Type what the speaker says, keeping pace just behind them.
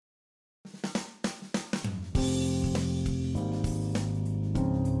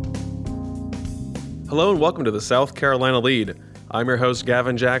Hello and welcome to the South Carolina Lead. I'm your host,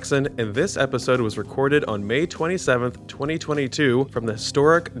 Gavin Jackson, and this episode was recorded on May 27th, 2022 from the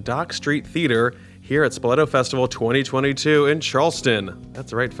historic Dock Street Theater here at Spoleto Festival 2022 in Charleston.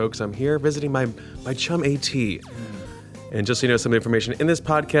 That's right, folks. I'm here visiting my chum AT. And just so you know, some of the information in this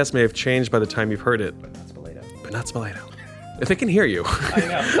podcast may have changed by the time you've heard it. But not Spoleto. If they can hear you.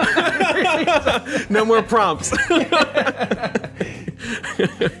 I know. No more prompts.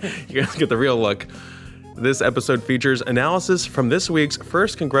 You guys get the real look. This episode features analysis from this week's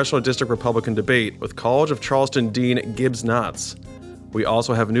 1st Congressional District Republican debate with College of Charleston Dean Gibbs Knotts. We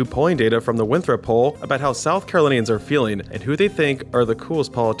also have new polling data from the Winthrop poll about how South Carolinians are feeling and who they think are the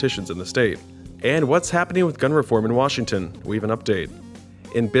coolest politicians in the state. And what's happening with gun reform in Washington. We have an update.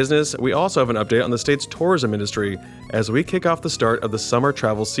 In business, we also have an update on the state's tourism industry as we kick off the start of the summer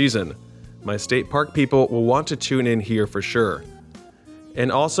travel season. My state park people will want to tune in here for sure.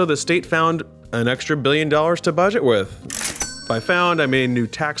 And also, the state found an extra $1 billion to budget with. By found, I mean new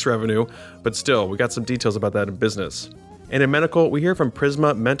tax revenue, but still, we got some details about that in business. And in medical, we hear from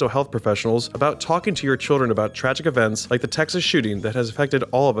Prisma mental health professionals about talking to your children about tragic events like the Texas shooting that has affected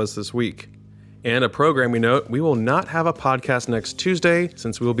all of us this week. And a programming note, we will not have a podcast next Tuesday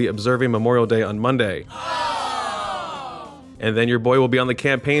since we will be observing Memorial Day on Monday. And then your boy will be on the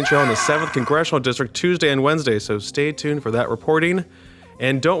campaign trail in the 7th Congressional District Tuesday and Wednesday, so stay tuned for that reporting.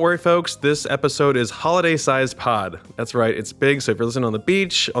 And don't worry, folks, this episode is holiday-sized pod. That's right, it's big, so if you're listening on the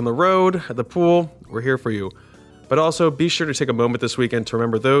beach, on the road, at the pool, we're here for you. But also, be sure to take a moment this weekend to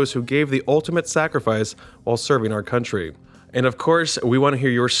remember those who gave the ultimate sacrifice while serving our country. And of course, we want to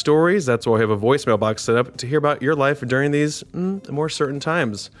hear your stories. That's why we have a voicemail box set up to hear about your life during these more certain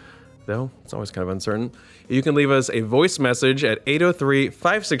times. Though, it's always kind of uncertain. You can leave us a voice message at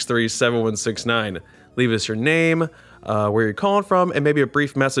 803-563-7169. Leave us your name, where you're calling from, and maybe a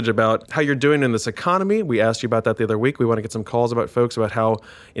brief message about how you're doing in this economy. We asked you about that the other week. We want to get some calls about folks about how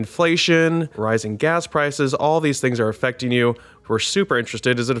inflation, rising gas prices, all these things are affecting you. We're super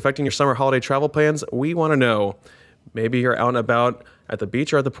interested. Is it affecting your summer holiday travel plans? We want to know. Maybe you're out and about at the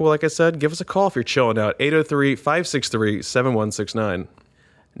beach or at the pool, like I said. Give us a call if you're chilling out. 803-563-7169.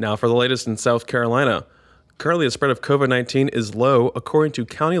 Now for the latest in South Carolina. Currently, the spread of COVID-19 is low, according to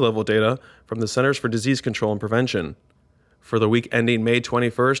county-level data from the Centers for Disease Control and Prevention. For the week ending May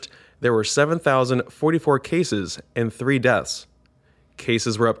 21st, there were 7,044 cases and 3 deaths.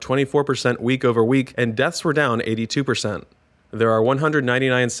 Cases were up 24% week over week, and deaths were down 82%. There are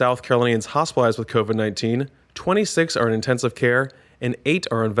 199 South Carolinians hospitalized with COVID-19, 26 are in intensive care, and 8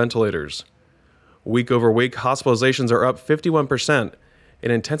 are on ventilators. Week over week, hospitalizations are up 51%.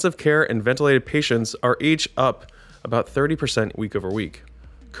 And intensive care and ventilated patients are each up about 30% week over week.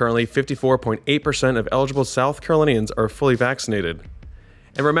 Currently, 54.8% of eligible South Carolinians are fully vaccinated.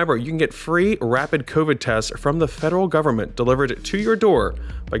 And remember, you can get free rapid COVID tests from the federal government delivered to your door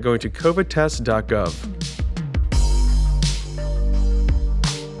by going to covidtest.gov.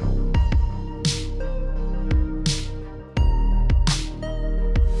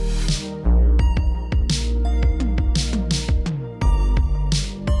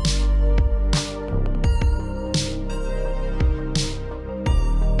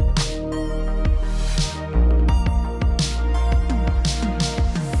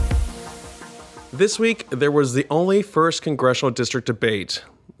 This week, there was the only 1st Congressional District debate.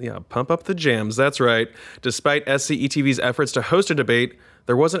 Yeah, pump up the jams, that's right. Despite SCETV's efforts to host a debate,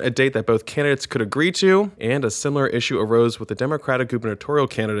 there wasn't a date that both candidates could agree to, and a similar issue arose with the Democratic gubernatorial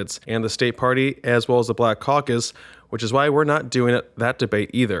candidates and the state party, as well as the Black Caucus, which is why we're not doing that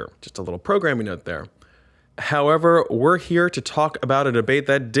debate either. Just a little programming note there. However, we're here to talk about a debate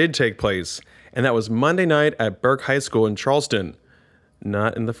that did take place, and that was Monday night at Burke High School in Charleston.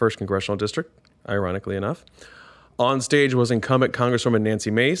 Not in the 1st Congressional District, ironically enough. On stage was incumbent Congresswoman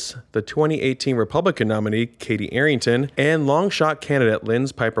Nancy Mace, the 2018 Republican nominee Katie Arrington, and long-shot candidate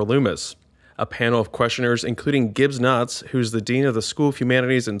Linz Piper Loomis. A panel of questioners, including Gibbs Knotts, who's the Dean of the School of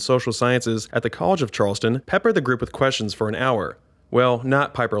Humanities and Social Sciences at the College of Charleston, peppered the group with questions for an hour. Well,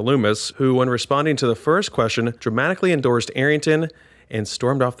 not Piper Loomis, who, when responding to the first question, dramatically endorsed Arrington and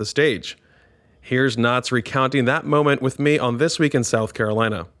stormed off the stage. Here's Knotts recounting that moment with me on This Week in South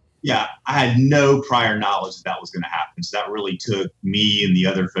Carolina. Yeah, I had no prior knowledge that was going to happen. So that really took me and the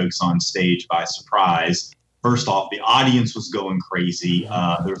other folks on stage by surprise. First off, the audience was going crazy.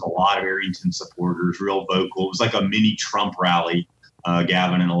 There was a lot of Arrington supporters, real vocal. It was like a mini Trump rally,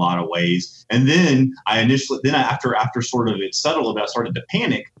 Gavin, in a lot of ways. And then after sort of it settled a bit, I started to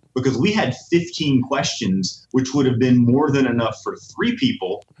panic because we had 15 questions, which would have been more than enough for 3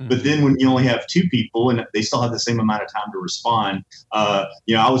 people. But then when you only have 2 people and they still have the same amount of time to respond, I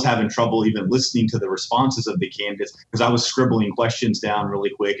was having trouble even listening to the responses of the candidates because I was scribbling questions down really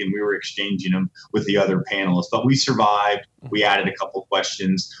quick and we were exchanging them with the other panelists. But we survived. We added a couple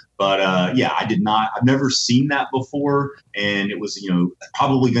questions. But I've never seen that before. And it was,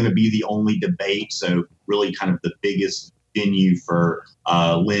 probably going to be the only debate. So really kind of the biggest venue for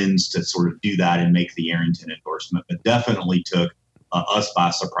Lynn's to sort of do that and make the Arrington endorsement, but definitely took us by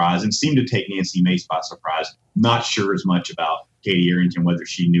surprise and seemed to take Nancy Mace by surprise. Not sure as much about Katie Arrington, whether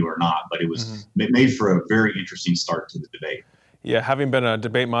she knew or not, but it was made for a very interesting start to the debate. Yeah, having been a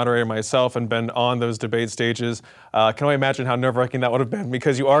debate moderator myself and been on those debate stages, can only imagine how nerve-wracking that would have been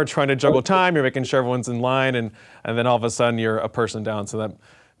because you are trying to juggle time, you're making sure everyone's in line, and then all of a sudden you're a person down. So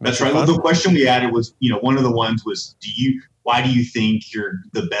that's right. Well, the question we added was, one of the ones was, why do you think you're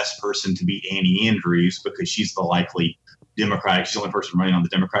the best person to beat Annie Andrews? Because she's the likely Democratic. She's the only person running on the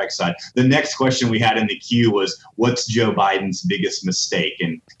Democratic side. The next question we had in the queue was, what's Joe Biden's biggest mistake?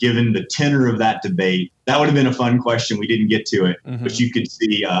 And given the tenor of that debate, that would have been a fun question. We didn't get to it, but you could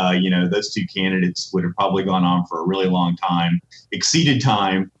see, those 2 candidates would have probably gone on for a really long time, exceeded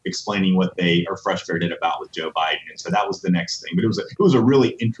time explaining what they are frustrated about with Joe Biden. And so that was the next thing. But it was a really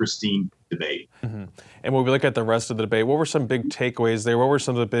interesting debate. And when we look at the rest of the debate, what were some big takeaways there? What were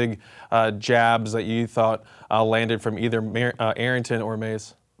some of the big jabs that you thought landed from either Arrington or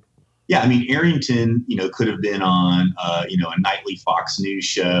Mace? Yeah, I mean, Arrington, could have been on, a nightly Fox News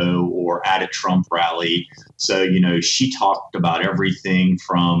show or at a Trump rally. So, she talked about everything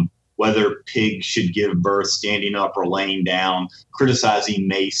from whether pigs should give birth standing up or laying down, criticizing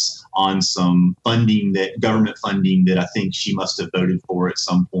Mace on some government funding that I think she must have voted for at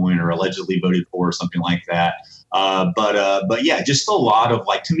some point or allegedly voted for or something like that. But yeah, just a lot of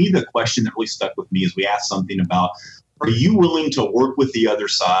to me, the question that really stuck with me is we asked something about, are you willing to work with the other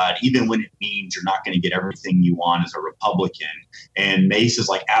side, even when it means you're not going to get everything you want as a Republican? And Mace is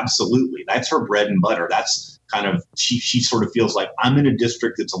like, absolutely. That's her bread and butter. That's kind of, she sort of feels like, I'm in a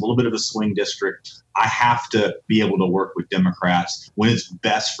district that's a little bit of a swing district. I have to be able to work with Democrats when it's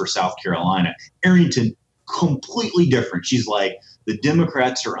best for South Carolina. Arrington, completely different. She's like, the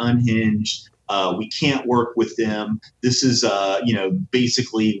Democrats are unhinged. We can't work with them. This is,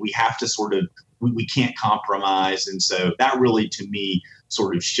 basically we have to sort of, we can't compromise. And so that really, to me,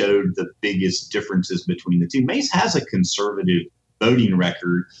 sort of showed the biggest differences between the two. Mace has a conservative voting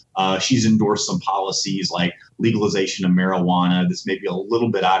record. She's endorsed some policies like legalization of marijuana. This may be a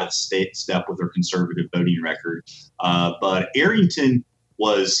little bit out of step with her conservative voting record. But Arrington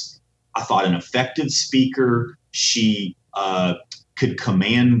was, I thought, an effective speaker. She could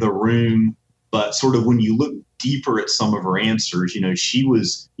command the room. But sort of when you look deeper at some of her answers, she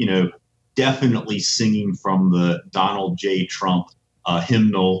was, definitely singing from the Donald J. Trump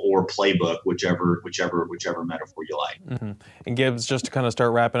hymnal or playbook, whichever metaphor you like. And Gibbs, just to kind of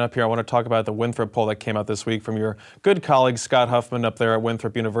start wrapping up here, I want to talk about the Winthrop poll that came out this week from your good colleague Scott Huffman up there at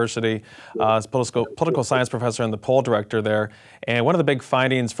Winthrop University, as political science professor and the poll director there. And one of the big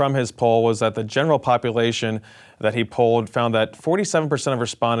findings from his poll was that the general population that he polled found that 47% of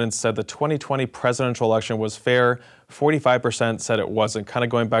respondents said the 2020 presidential election was fair. 45% said it wasn't, kind of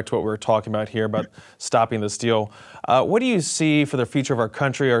going back to what we were talking about here about stopping the steal. What do you see for the future of our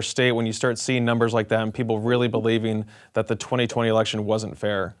country, our state, when you start seeing numbers like that and people really believing that the 2020 election wasn't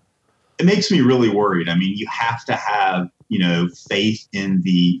fair? It makes me really worried. I mean, you have to have, faith in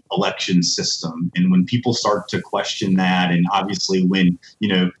the election system. And when people start to question that, and obviously when,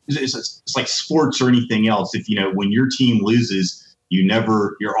 it's like sports or anything else, if, when your team loses,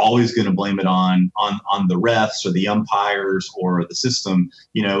 you're always going to blame it on the refs or the umpires or the system.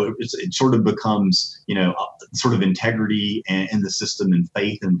 It sort of becomes, sort of integrity in the system and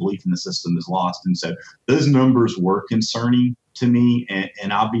faith and belief in the system is lost. And so those numbers were concerning to me.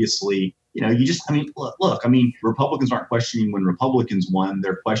 And obviously, look, Republicans aren't questioning when Republicans won.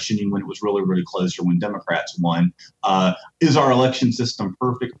 They're questioning when it was really, really close or when Democrats won. Is our election system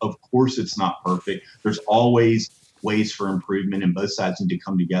perfect? Of course it's not perfect. There's always ways for improvement, and both sides need to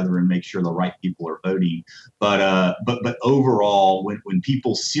come together and make sure the right people are voting. But overall, when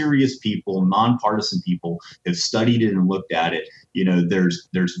people, serious people, nonpartisan people have studied it and looked at it,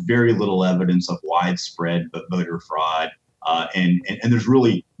 there's very little evidence of widespread voter fraud. And there's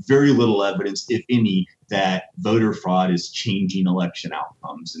really very little evidence, if any, that voter fraud is changing election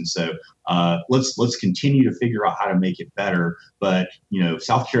outcomes. And so let's continue to figure out how to make it better. But,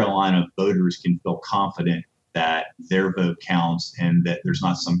 South Carolina voters can feel confident that their vote counts and that there's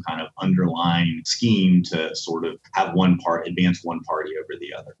not some kind of underlying scheme to sort of have one part advance one party over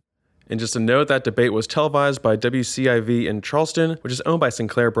the other. And just a note, that debate was televised by WCIV in Charleston, which is owned by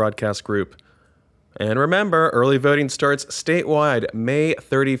Sinclair Broadcast Group. And remember, early voting starts statewide May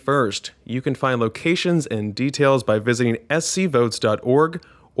 31st. You can find locations and details by visiting scvotes.org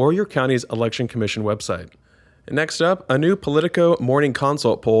or your county's election commission website. Next up, a new Politico Morning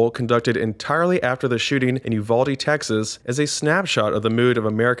Consult poll conducted entirely after the shooting in Uvalde, Texas, is a snapshot of the mood of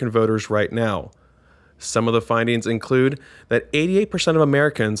American voters right now. Some of the findings include that 88% of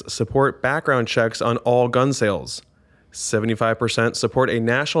Americans support background checks on all gun sales. 75% support a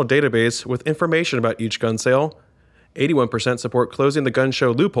national database with information about each gun sale. 81% support closing the gun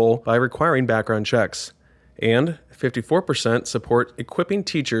show loophole by requiring background checks. And 54% support equipping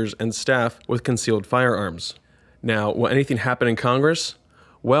teachers and staff with concealed firearms. Now, will anything happen in Congress?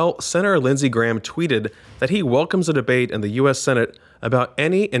 Well, Senator Lindsey Graham tweeted that he welcomes a debate in the U.S. Senate about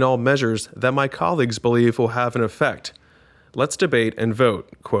any and all measures that my colleagues believe will have an effect. Let's debate and vote,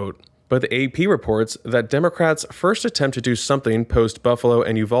 quote. But the AP reports that Democrats' first attempt to do something post-Buffalo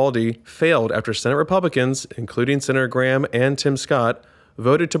and Uvalde failed after Senate Republicans, including Senator Graham and Tim Scott,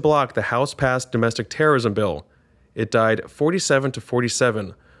 voted to block the House-passed domestic terrorism bill. It died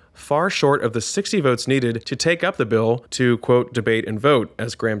 47-47. Far short of the 60 votes needed to take up the bill to, quote, debate and vote,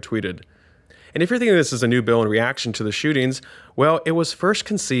 as Graham tweeted. And if you're thinking this is a new bill in reaction to the shootings, well, it was first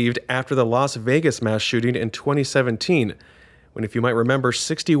conceived after the Las Vegas mass shooting in 2017, when, if you might remember,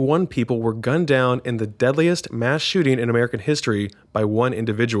 61 people were gunned down in the deadliest mass shooting in American history by one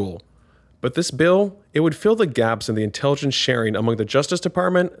individual. But this bill, it would fill the gaps in the intelligence sharing among the Justice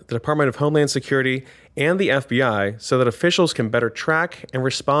Department, the Department of Homeland Security, and the FBI so that officials can better track and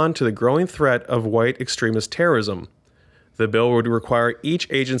respond to the growing threat of white extremist terrorism. The bill would require each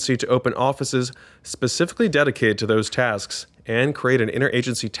agency to open offices specifically dedicated to those tasks and create an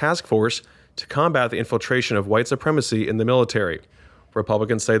interagency task force to combat the infiltration of white supremacy in the military.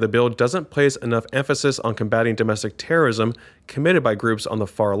 Republicans say the bill doesn't place enough emphasis on combating domestic terrorism committed by groups on the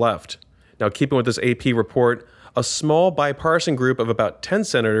far left. Now, keeping with this AP report, a small bipartisan group of about 10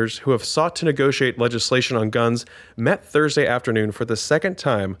 senators who have sought to negotiate legislation on guns met Thursday afternoon for the second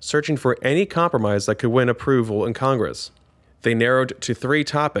time, searching for any compromise that could win approval in Congress. They narrowed to 3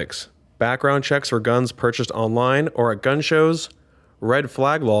 topics: background checks for guns purchased online or at gun shows, red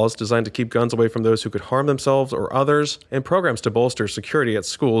flag laws designed to keep guns away from those who could harm themselves or others, and programs to bolster security at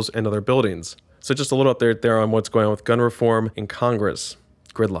schools and other buildings. So just a little update there on what's going on with gun reform in Congress.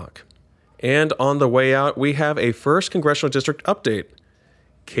 Gridlock. And on the way out, we have a first congressional district update.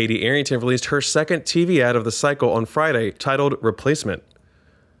 Katie Arrington released her second TV ad of the cycle on Friday, titled Replacement.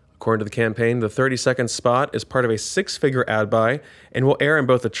 According to the campaign, the 30-second spot is part of a 6-figure ad buy and will air in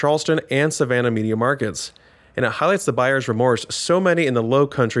both the Charleston and Savannah media markets. And it highlights the buyer's remorse so many in the Low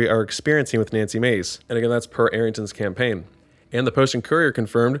Country are experiencing with Nancy Mace. And again, that's per Arrington's campaign. And the Post and Courier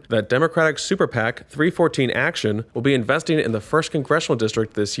confirmed that Democratic Super PAC 314 Action will be investing in the 1st Congressional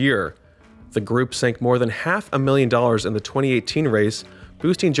District this year. The group sank more than $500,000 in the 2018 race,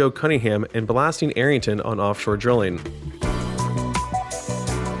 boosting Joe Cunningham and blasting Arrington on offshore drilling.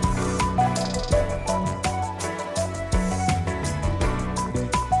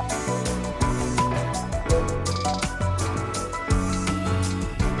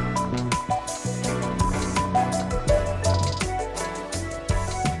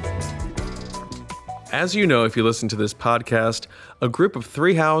 As you know, if you listen to this podcast, a group of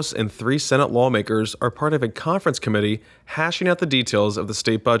 3 House and 3 Senate lawmakers are part of a conference committee hashing out the details of the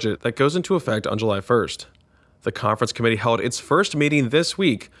state budget that goes into effect on July 1st. The conference committee held its first meeting this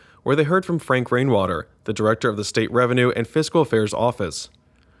week, where they heard from Frank Rainwater, the director of the State Revenue and Fiscal Affairs Office.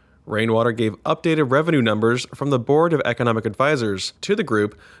 Rainwater gave updated revenue numbers from the Board of Economic Advisors to the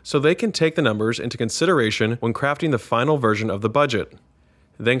group so they can take the numbers into consideration when crafting the final version of the budget.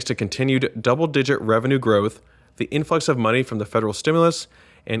 Thanks to continued double-digit revenue growth, the influx of money from the federal stimulus,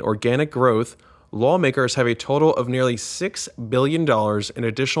 and organic growth, lawmakers have a total of nearly $6 billion in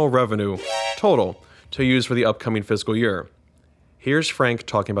additional revenue total to use for the upcoming fiscal year. Here's Frank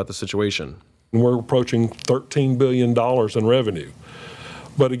talking about the situation. We're approaching $13 billion in revenue.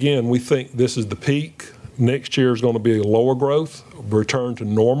 But again, we think this is the peak. Next year is going to be a lower growth, return to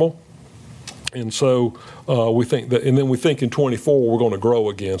normal. And so we think that, and then we think in 24 we're going to grow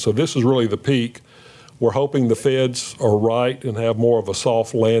again. So this is really the peak. We're hoping the feds are right and have more of a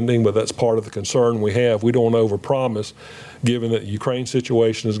soft landing, but that's part of the concern we have. We don't overpromise, given that the Ukraine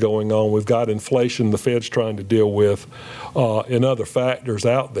situation is going on. We've got inflation the Fed's trying to deal with, and other factors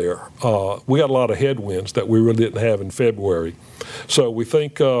out there. We got a lot of headwinds that we really didn't have in February. So we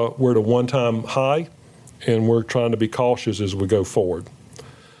think we're at a one-time high, and we're trying to be cautious as we go forward.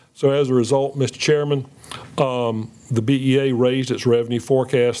 So as a result, Mr. Chairman, the BEA raised its revenue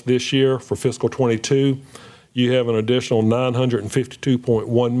forecast this year for fiscal 22. You have an additional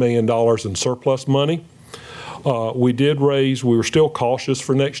 $952.1 million in surplus money. We were still cautious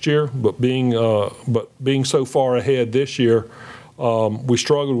for next year, but being so far ahead this year, we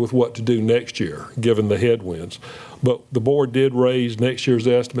struggled with what to do next year, given the headwinds. But the board did raise next year's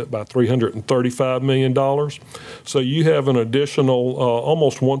estimate by $335 million. So you have an additional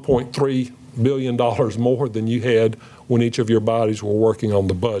almost $1.3 billion more than you had when each of your bodies were working on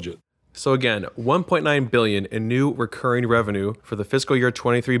the budget. So again, $1.9 billion in new recurring revenue for the fiscal year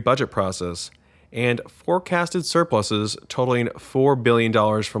 23 budget process, and forecasted surpluses totaling $4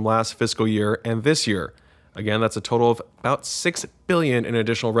 billion from last fiscal year and this year. Again, that's a total of about $6 billion in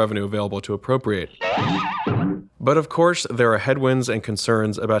additional revenue available to appropriate. But of course, there are headwinds and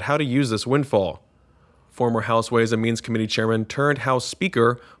concerns about how to use this windfall. Former House Ways and Means Committee Chairman turned House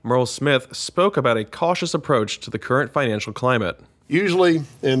Speaker Merle Smith spoke about a cautious approach to the current financial climate. Usually,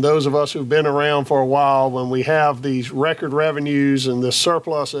 and those of us who've been around for a while, when we have these record revenues and this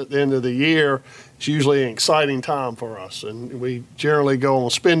surplus at the end of the year, it's usually an exciting time for us. And we generally go on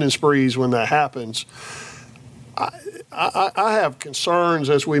spending sprees when that happens. I have concerns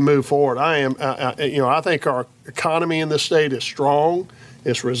as we move forward. I think our economy in this state is strong,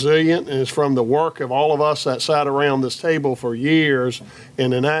 it's resilient, and it's from the work of all of us that sat around this table for years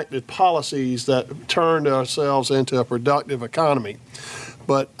and enacted policies that turned ourselves into a productive economy.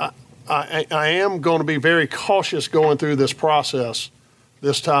 But I am going to be very cautious going through this process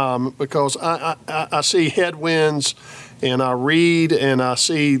this time because I see headwinds. And I read and I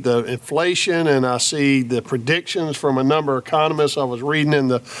see the inflation and I see the predictions from a number of economists. I was reading in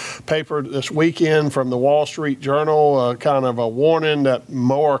the paper this weekend from the Wall Street Journal, kind of a warning that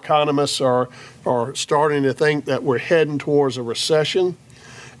more economists are starting to think that we're heading towards a recession.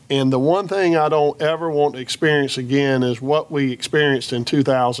 And the one thing I don't ever want to experience again is what we experienced in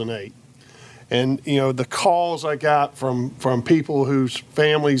 2008. And, the calls I got from people whose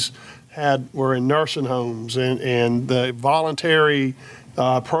families were in nursing homes and the voluntary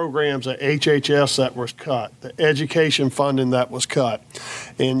programs at HHS that was cut, the education funding that was cut.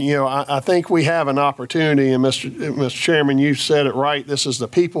 And, I think we have an opportunity, and Mr. Chairman, you said it right, this is the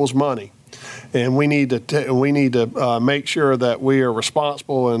people's money. And we need to make sure that we are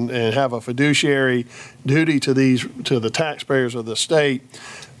responsible and have a fiduciary duty to the taxpayers of the state.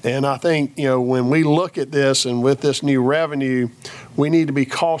 And I think, when we look at this and with this new revenue, we need to be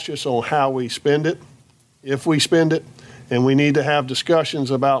cautious on how we spend it, if we spend it, and we need to have discussions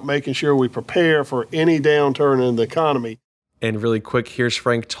about making sure we prepare for any downturn in the economy. And really quick, here's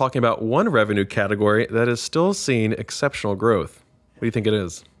Frank talking about one revenue category that is still seeing exceptional growth. What do you think it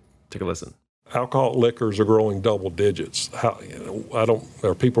is? Take a listen. Alcoholic liquors are growing double digits.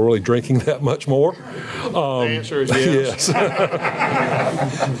 Are people really drinking that much more? The answer is yes.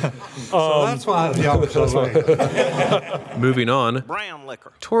 So that's why the opposite. Moving on, Brown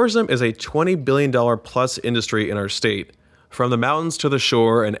liquor. Tourism is a $20 billion plus industry in our state, from the mountains to the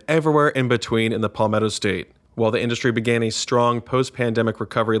shore and everywhere in between in the Palmetto State. While the industry began a strong post-pandemic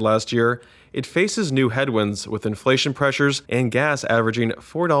recovery last year, it faces new headwinds with inflation pressures and gas averaging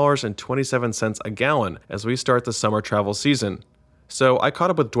 $4.27 a gallon as we start the summer travel season. So I caught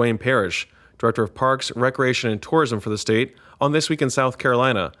up with Dwayne Parrish, Director of Parks, Recreation, and Tourism for the state, on This Week in South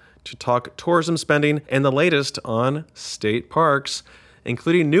Carolina to talk tourism spending and the latest on state parks,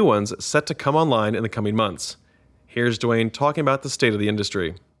 including new ones set to come online in the coming months. Here's Dwayne talking about the state of the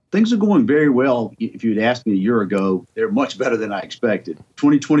industry. Things are going very well. If you had asked me a year ago, they're much better than I expected.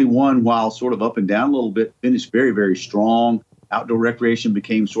 2021, while sort of up and down a little bit, finished very, very strong. Outdoor recreation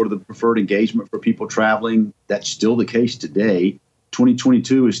became sort of the preferred engagement for people traveling. That's still the case today.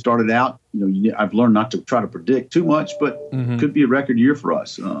 2022 has started out, I've learned not to try to predict too much, but could be a record year for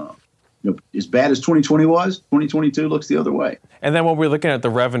us. As bad as 2020 was, 2022 looks the other way. And then when we're looking at the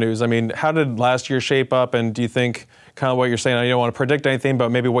revenues, how did last year shape up? And do you think kind of what you're saying, I don't want to predict anything, but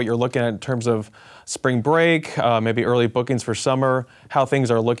maybe what you're looking at in terms of spring break, maybe early bookings for summer, how things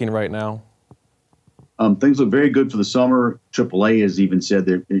are looking right now? Things look very good for the summer. AAA has even said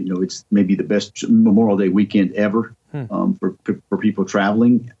that it's maybe the best Memorial Day weekend ever for people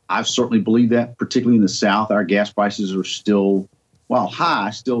traveling. I certainly believe that, particularly in the South. Our gas prices are still, while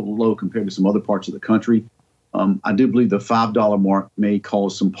high, still low compared to some other parts of the country. I do believe the $5 mark may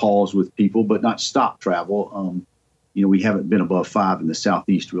cause some pause with people, but not stop travel. We haven't been above 5 in the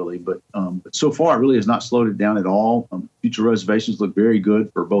Southeast, really. But so far, it really has not slowed it down at all. Future reservations look very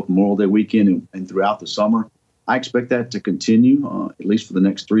good for both Memorial Day weekend and throughout the summer. I expect that to continue, at least for the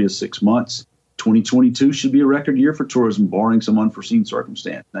next 3 to 6 months. 2022 should be a record year for tourism, barring some unforeseen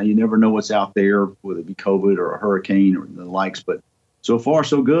circumstance. Now, you never know what's out there, whether it be COVID or a hurricane or the likes, but so far,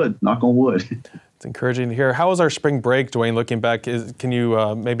 so good. Knock on wood. It's encouraging to hear. How was our spring break, Dwayne, looking back? Can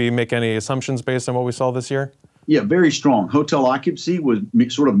you maybe make any assumptions based on what we saw this year? Yeah, very strong. Hotel occupancy was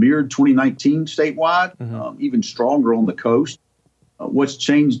sort of mirrored 2019 statewide, even stronger on the coast. What's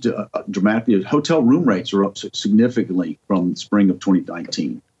changed dramatically is hotel room rates are up significantly from the spring of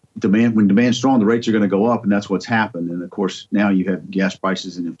 2019. When demand's strong, the rates are going to go up, and that's what's happened. And of course, now you have gas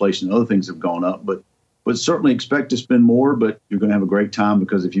prices and inflation and other things have gone up. But certainly expect to spend more, but you're going to have a great time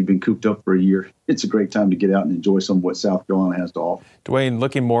because if you've been cooped up for a year, it's a great time to get out and enjoy some of what South Carolina has to offer. Dwayne,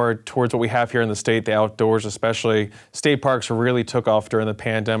 looking more towards what we have here in the state, the outdoors especially, state parks really took off during the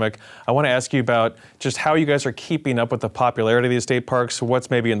pandemic. I want to ask you about just how you guys are keeping up with the popularity of these state parks. What's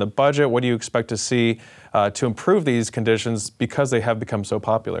maybe in the budget? What do you expect to see to improve these conditions because they have become so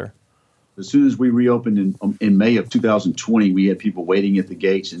popular? As soon as we reopened in May of 2020, we had people waiting at the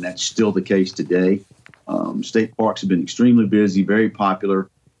gates, and that's still the case today. State parks have been extremely busy, very popular.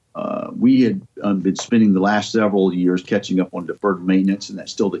 We had been spending the last several years catching up on deferred maintenance, and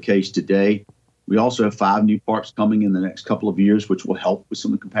that's still the case today. We also have 5 new parks coming in the next couple of years, which will help with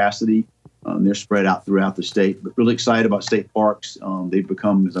some of the capacity. They're spread out throughout the state, but really excited about state parks. They've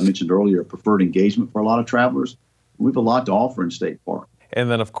become, as I mentioned earlier, a preferred engagement for a lot of travelers. We have a lot to offer in state parks. And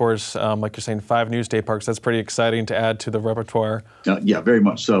then, of course, like you're saying, 5 new state parks. That's pretty exciting to add to the repertoire. Yeah, very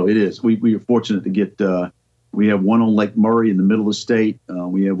much so. It is. We are fortunate to get, we have one on Lake Murray in the middle of the state.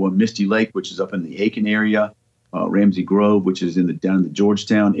 We have one Misty Lake, which is up in the Aiken area. Ramsey Grove, which is down in the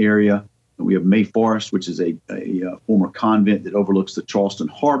Georgetown area. And we have May Forest, which is a former convent that overlooks the Charleston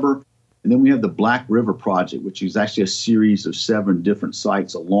Harbor. And then we have the Black River Project, which is actually a series of 7 different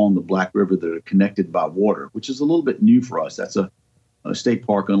sites along the Black River that are connected by water, which is a little bit new for us. That's a state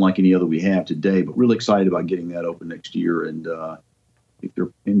park unlike any other we have today, but really excited about getting that open next year. And if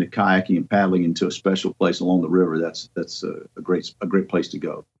you're into kayaking and paddling into a special place along the river, that's a great place to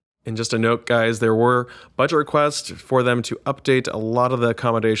go. And just a note, guys, there were budget requests for them to update a lot of the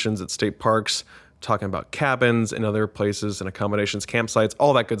accommodations at state parks, talking about cabins and other places and accommodations, campsites,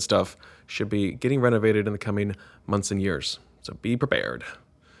 all that good stuff should be getting renovated in the coming months and years. So be prepared.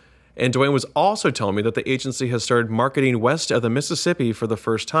 And Dwayne was also telling me that the agency has started marketing west of the Mississippi for the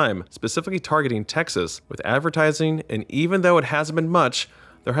first time, specifically targeting Texas with advertising. And even though it hasn't been much,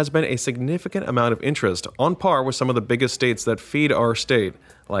 there has been a significant amount of interest on par with some of the biggest states that feed our state,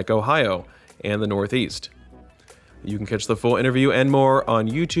 like Ohio and the Northeast. You can catch the full interview and more on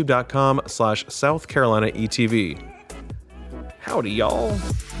youtube.com/South Carolina ETV. Howdy, y'all.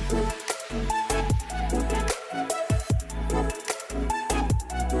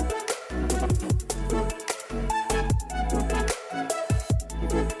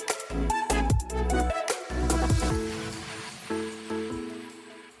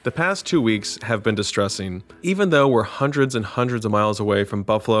 The past 2 weeks have been distressing. Even though we're hundreds and hundreds of miles away from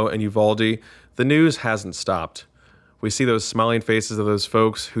Buffalo and Uvalde, the news hasn't stopped. We see those smiling faces of those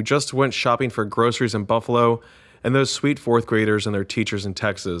folks who just went shopping for groceries in Buffalo and those sweet 4th graders and their teachers in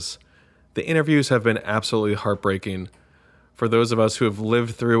Texas. The interviews have been absolutely heartbreaking. For those of us who have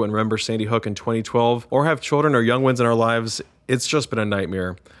lived through and remember Sandy Hook in 2012 or have children or young ones in our lives, it's just been a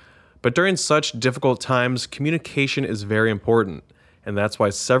nightmare. But during such difficult times, communication is very important. And that's why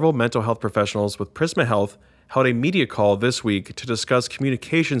several mental health professionals with Prisma Health held a media call this week to discuss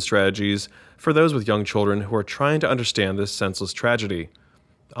communication strategies for those with young children who are trying to understand this senseless tragedy.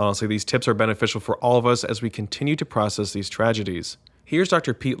 Honestly, these tips are beneficial for all of us as we continue to process these tragedies. Here's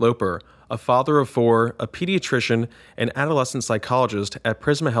Dr. Pete Loper, a father of 4, a pediatrician, and adolescent psychologist at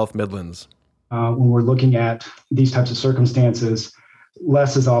Prisma Health Midlands. When we're looking at these types of circumstances,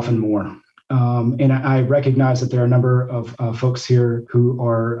 less is often more. And I recognize that there are a number of folks here who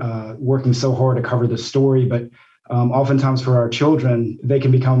are working so hard to cover this story, but oftentimes for our children, they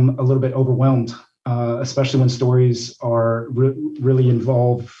can become a little bit overwhelmed, especially when stories are really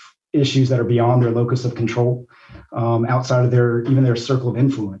involve issues that are beyond their locus of control, outside of their circle of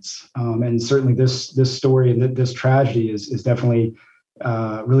influence. And certainly this story and this tragedy is definitely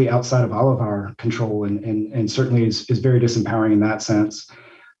really outside of all of our control and certainly is very disempowering in that sense.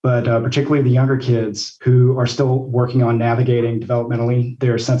 But particularly the younger kids who are still working on navigating developmentally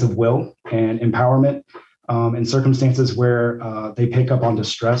their sense of will and empowerment in circumstances where they pick up on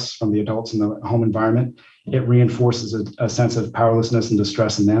distress from the adults in the home environment, it reinforces a sense of powerlessness and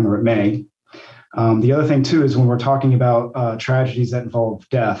distress in them, or it may. The other thing, too, is when we're talking about tragedies that involve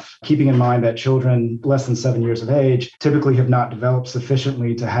death, keeping in mind that children less than 7 years of age typically have not developed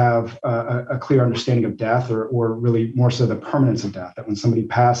sufficiently to have a clear understanding of death, or really more so the permanence of death, that when somebody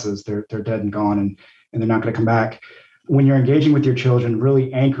passes, they're dead and gone, and they're not going to come back. When you're engaging with your children,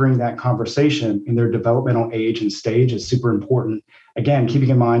 really anchoring that conversation in their developmental age and stage is super important. Again, keeping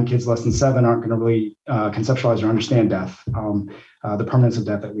in mind kids less than 7 aren't going to really conceptualize or understand death, the permanence of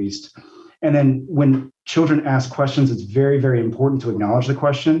death at least. And then when children ask questions, it's very, very important to acknowledge the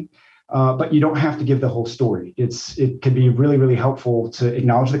question, but you don't have to give the whole story. It can be really, really helpful to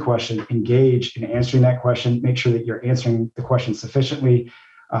acknowledge the question, engage in answering that question, make sure that you're answering the question sufficiently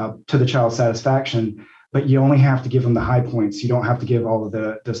to the child's satisfaction, but you only have to give them the high points. You don't have to give all of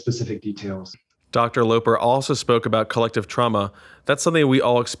the specific details. Dr. Loper also spoke about collective trauma. That's something we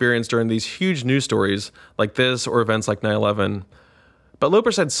all experience during these huge news stories like this or events like 9/11. But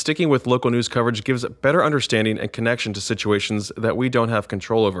Loper said sticking with local news coverage gives better understanding and connection to situations that we don't have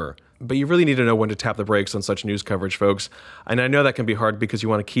control over. But you really need to know when to tap the brakes on such news coverage, folks. And I know that can be hard because you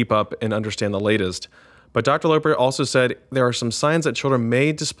want to keep up and understand the latest. But Dr. Loper also said there are some signs that children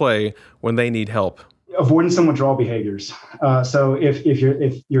may display when they need help. Avoidance and withdrawal behaviors. So if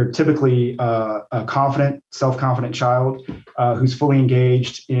you're typically a confident, self-confident child who's fully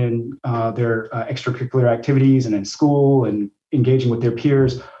engaged in their extracurricular activities and in school and engaging with their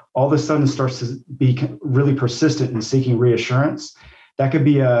peers, all of a sudden starts to be really persistent in seeking reassurance, that could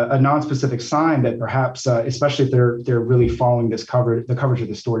be a non-specific sign that perhaps, especially if they're really following the coverage of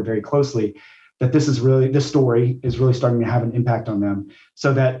the story very closely, that this story is really starting to have an impact on them.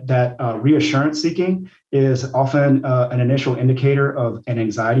 So that reassurance seeking is often an initial indicator of an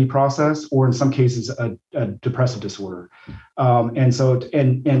anxiety process, or in some cases, a depressive disorder.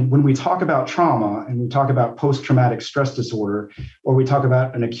 And when we talk about trauma and we talk about post-traumatic stress disorder, or we talk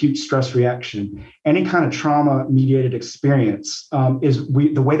about an acute stress reaction, any kind of trauma-mediated experience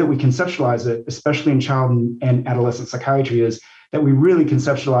the way that we conceptualize it, especially in child and adolescent psychiatry, is that we really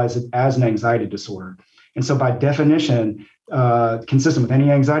conceptualize it as an anxiety disorder. And so by definition, consistent with any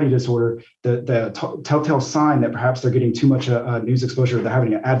anxiety disorder, the telltale sign that perhaps they're getting too much news exposure, they're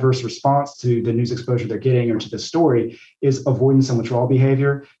having an adverse response to the news exposure they're getting or to the story, is avoidance and withdrawal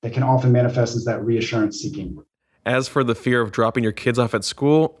behavior that can often manifest as that reassurance seeking. As for the fear of dropping your kids off at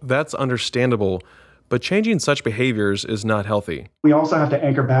school, that's understandable. But changing such behaviors is not healthy. We also have to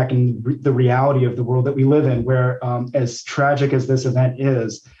anchor back in the reality of the world that we live in, where as tragic as this event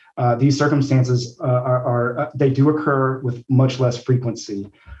is, these circumstances they do occur with much less frequency.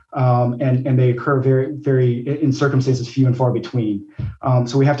 And they occur very, very in circumstances few and far between.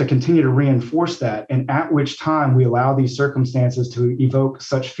 So we have to continue to reinforce that, and at which time we allow these circumstances to evoke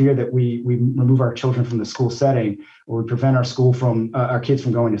such fear that we remove our children from the school setting, or we prevent our kids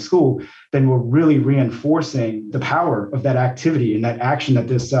from going to school, then we're really reinforcing the power of that activity and that action that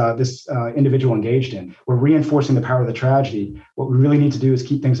this individual engaged in. We're reinforcing the power of the tragedy. What we really need to do is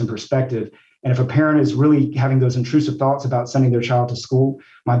keep things in perspective. And if a parent is really having those intrusive thoughts about sending their child to school,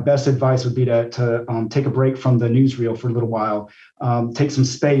 my best advice would be to take a break from the newsreel for a little while, take some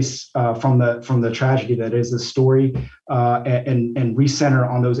space from the tragedy that is this story, and recenter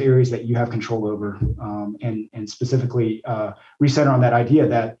on those areas that you have control over, and specifically recenter on that idea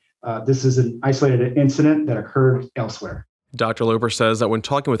that this is an isolated incident that occurred elsewhere. Dr. Loper says that when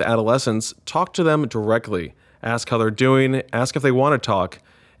talking with adolescents, talk to them directly. Ask how they're doing, ask if they want to talk.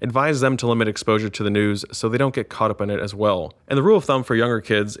 Advise them to limit exposure to the news so they don't get caught up in it as well. And the rule of thumb for younger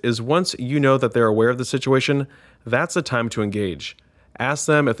kids is once you know that they're aware of the situation, that's the time to engage. Ask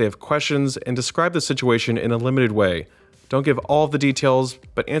them if they have questions and describe the situation in a limited way. Don't give all of the details,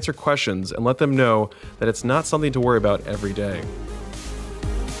 but answer questions and let them know that it's not something to worry about every day.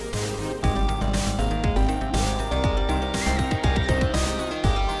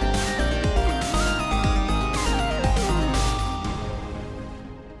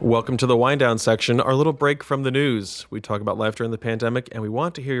 Welcome to the Wind Down section, our little break from the news. We talk about life during the pandemic, and we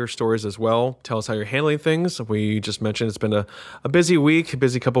want to hear your stories as well. Tell us how you're handling things. We just mentioned it's been a busy week,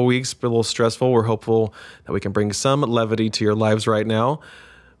 busy couple weeks, but a little stressful. We're hopeful that we can bring some levity to your lives right now.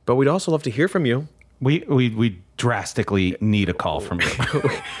 But we'd also love to hear from you. We drastically need a call from you.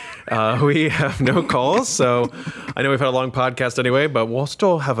 We have no calls, so I know we've had a long podcast anyway, but we'll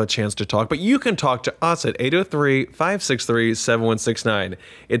still have a chance to talk. But you can talk to us at 803-563-7169.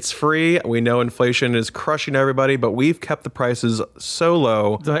 It's free. We know inflation is crushing everybody, but we've kept the prices so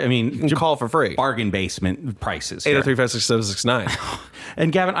low. I mean, you can call for free. Bargain basement prices. 803-563-7169.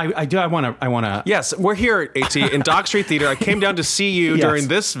 And Gavin, I want to. Yes, we're here, AT, in Dock Street Theater. I came down to see you during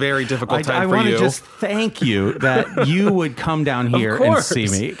this very difficult time for you. I want to just thank you that you would come down here and see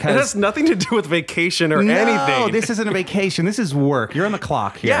me. It has nothing to do with vacation or anything. No, this isn't a vacation. This is work. You're on the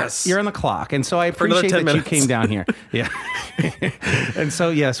clock here. Yes. You're on the clock. And so I appreciate that you came down here. Yeah. And so,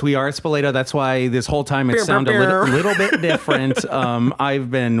 yes, we are at Spoleto. That's why this whole time it sounded a little bit different.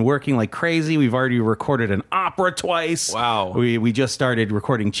 I've been working like crazy. We've already recorded an opera twice. Wow. We just started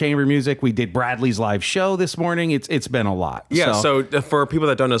recording chamber music. We did Bradley's live show this morning. It's been a lot. Yeah, so for people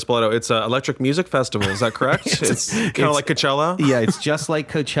that don't know Spoleto, it's an electric music festival. Is that correct? it's kind of like Coachella? Yeah, it's just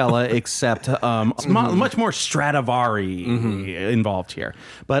like Coachella, except much more Stradivari involved here.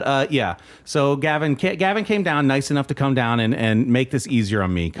 But yeah, so Gavin came down, nice enough to come down and make this easier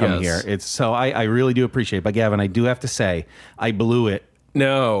on me coming here. So I really do appreciate it. But Gavin, I do have to say, I blew it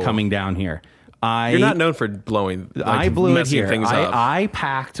coming down here. You're not known for blowing. I blew it here. Things up. I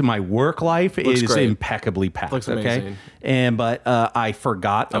packed my work life. It is impeccably packed. Looks amazing. Okay, but I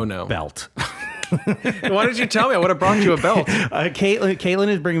forgot a belt. Why did you tell me? I would have brought you a belt. Caitlin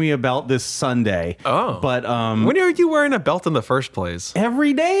is bringing me a belt this Sunday. Oh, but when are you wearing a belt in the first place?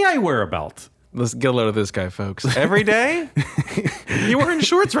 Every day I wear a belt. Let's get a load of this guy, folks. Every day? You're wearing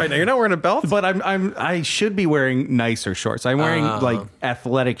shorts right now. You're not wearing a belt. But I should be wearing nicer shorts. I'm wearing like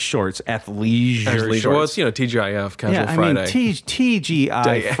athletic shorts, athleisure shorts. Well, it's TGIF, Casual Friday. I mean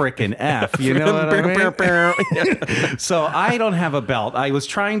TGI frickin' F. You know what I mean? So I don't have a belt. I was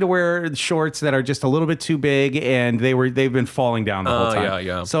trying to wear shorts that are just a little bit too big, and they've been falling down the whole time.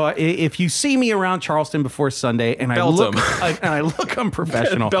 Yeah. So if you see me around Charleston before Sunday, and I look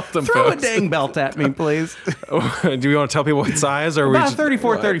unprofessional, throw a dang belt at me, please. Do we want to tell people what size? Or about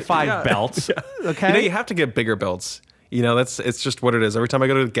 34, 35 belts. Yeah. Okay. You have to get bigger belts. It's just what it is. Every time I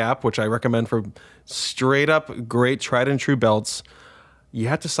go to the Gap, which I recommend for straight up great tried and true belts, you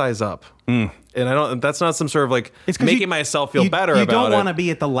have to size up. And that's not some sort of it's making myself feel better about it. You don't want to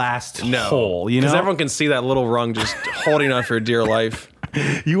be at the last hole, because everyone can see that little rung just holding on for dear life.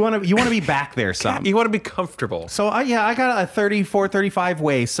 You want to be back there some. You want to be comfortable. So I got a 34, 35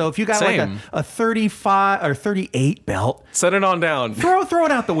 waist. So if you got like a 35 or 38 belt, set it on down. Throw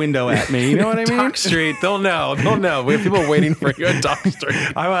it out the window at me. You know what I mean? Dock Street, they'll know. We have people waiting for you at Dock Street.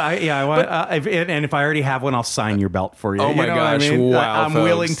 I want. And if I already have one, I'll sign your belt for you. Oh my gosh! I mean? Wow, I'm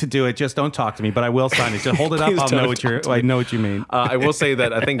willing to do it. Just don't talk to me, but I will sign it. Just hold it up. I know what you mean. I will say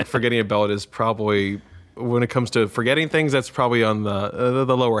that I think forgetting a belt is probably, when it comes to forgetting things, that's probably on the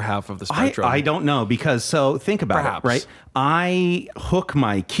lower half of the spectrum. I don't know, because think about it, right? I hook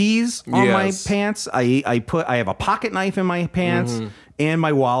my keys on my pants. I have a pocket knife in my pants and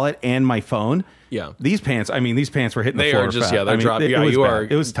my wallet and my phone. Yeah. These pants were hitting the floor. They are just, they're dropping.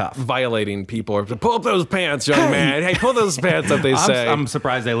 It was tough. Violating people. Or pull up those pants, young man. Hey, pull those pants up, they say. I'm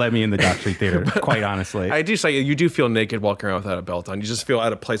surprised they let me in the Dock Street Theater, quite honestly. I do say you do feel naked walking around without a belt on. You just feel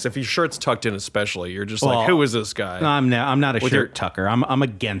out of place. If your shirt's tucked in especially, you're just who is this guy? I'm not a shirt tucker. I'm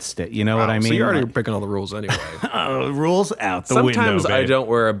against it. You know what I mean? So you're already breaking all the rules anyway. Rules out the window, Sometimes I don't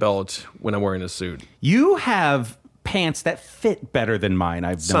wear a belt when I'm wearing a suit. You have pants that fit better than mine,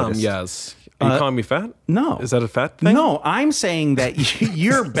 I've noticed. Yes. Are you calling me fat? No. Is that a fat thing? No, I'm saying that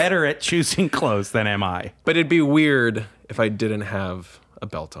you're better at choosing clothes than am I. But it'd be weird if I didn't have a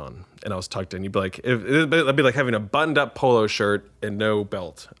belt on and I was tucked in. You'd be like, it'd be like having a buttoned up polo shirt and no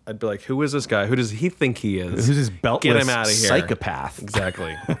belt. I'd be like, who is this guy? Who does he think he is? Who's this beltless Get him out of here. Psychopath?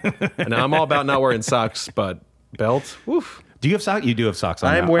 Exactly. And I'm all about not wearing socks, but belt, woof. Do you have socks? You do have socks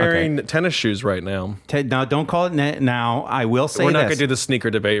on. I'm wearing tennis shoes right now. Now, don't call it now. I will say we're not going to do the sneaker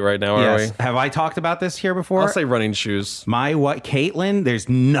debate right now, are we? Have I talked about this here before? I'll say running shoes. Caitlin, there's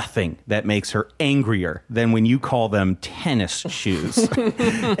nothing that makes her angrier than when you call them tennis shoes.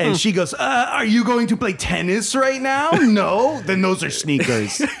 And she goes, are you going to play tennis right now? No, then those are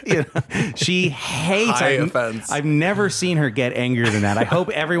sneakers. She hates High offense. I've never seen her get angrier than that. I hope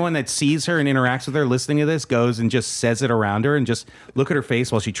everyone that sees her and interacts with her listening to this goes and just says it around her and just look at her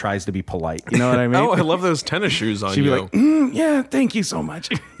face while she tries to be polite. You know what I mean? Oh, I love those tennis shoes on you. She'd be like, yeah, thank you so much.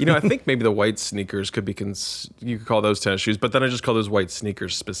 I think maybe the white sneakers could be, you could call those tennis shoes, but then I just call those white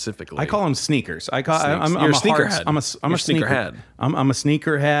sneakers specifically. I call them sneakers. I'm You're a sneakerhead. I'm a sneakerhead. I'm a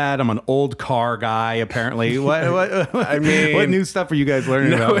sneakerhead. I'm an old car guy, apparently. What I mean, what new stuff are you guys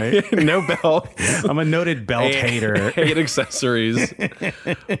learning about me? No belt. I'm a noted belt hater. Hate accessories.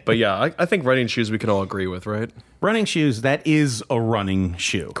 But yeah, I think running shoes we can all agree with, right? Running shoes, that is a running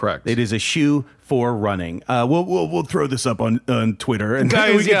shoe. Correct. It is a shoe for running. We'll throw this up on Twitter and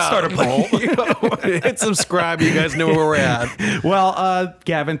Guys, we can start a poll. Hit subscribe. You guys know where we're at. Well,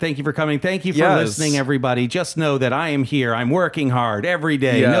 Gavin, thank you for coming. Thank you for listening, everybody. Just know that I am here. I'm working hard every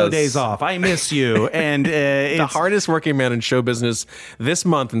day. No days off. I miss you. And it's the hardest working man in show business this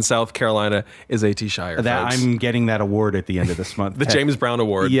month in South Carolina is A.T. Shire. I'm getting that award at the end of this month. The James Brown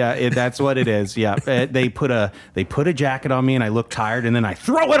Award. Yeah, that's what it is. Yeah, they put a jacket on me, and I look tired, and then I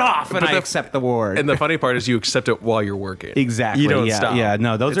throw it off, and I accept the award. And the funny part is, you accept it while you're working. Exactly. You don't yeah, stop. Yeah,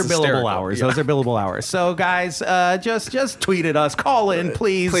 no, those It's are billable hysterical. hours. Yeah. Those are billable hours. So, guys, just tweet at us, call in,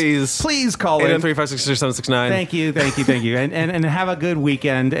 please, call in. 803-566-769. Thank you, and have a good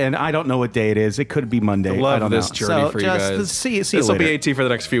weekend. And I don't know what day it is. It could be Monday. I Love don't this know. journey So for you just guys. See you This will later. be AT for the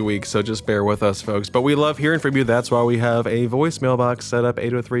next few weeks, so just bear with us, folks. But we love hearing from you. That's why we have a voicemail box set up,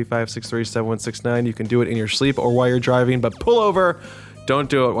 803-563-7169. You can do it in your sleep or while you're driving, but pull over. Don't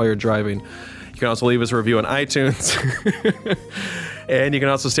do it while you're driving. You can also leave us a review on iTunes. And you can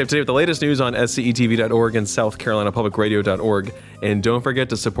also stay up to date with the latest news on scetv.org and southcarolinapublicradio.org. And don't forget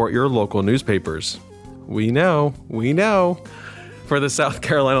to support your local newspapers. We know. For the South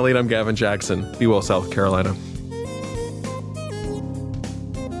Carolina lead, I'm Gavin Jackson. Be well, South Carolina.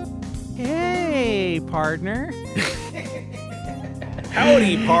 Hey, partner.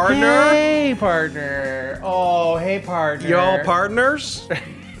 Howdy, partner. Hey, partner. Oh, hey, partner. Y'all partners?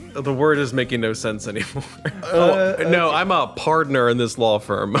 The word is making no sense anymore. No, I'm a partner in this law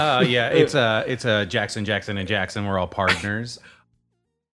firm. Yeah, it's a Jackson and Jackson. We're all partners.